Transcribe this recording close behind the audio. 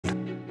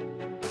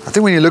I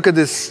think when you look at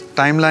this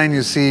timeline,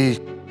 you see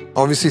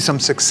obviously some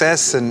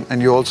success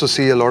and you also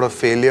see a lot of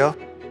failure.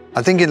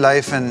 I think in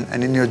life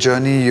and in your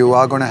journey, you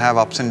are going to have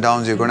ups and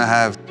downs. You're going to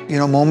have,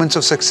 moments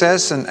of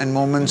success and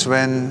moments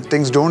when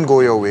things don't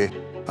go your way.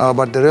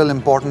 But the real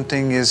important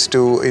thing is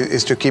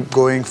to keep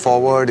going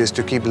forward, is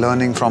to keep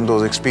learning from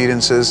those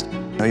experiences.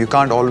 You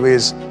can't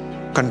always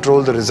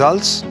control the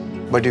results,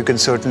 but you can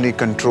certainly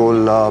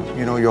control,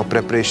 your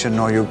preparation,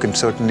 or you can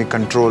certainly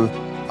control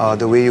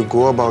the way you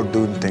go about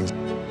doing things.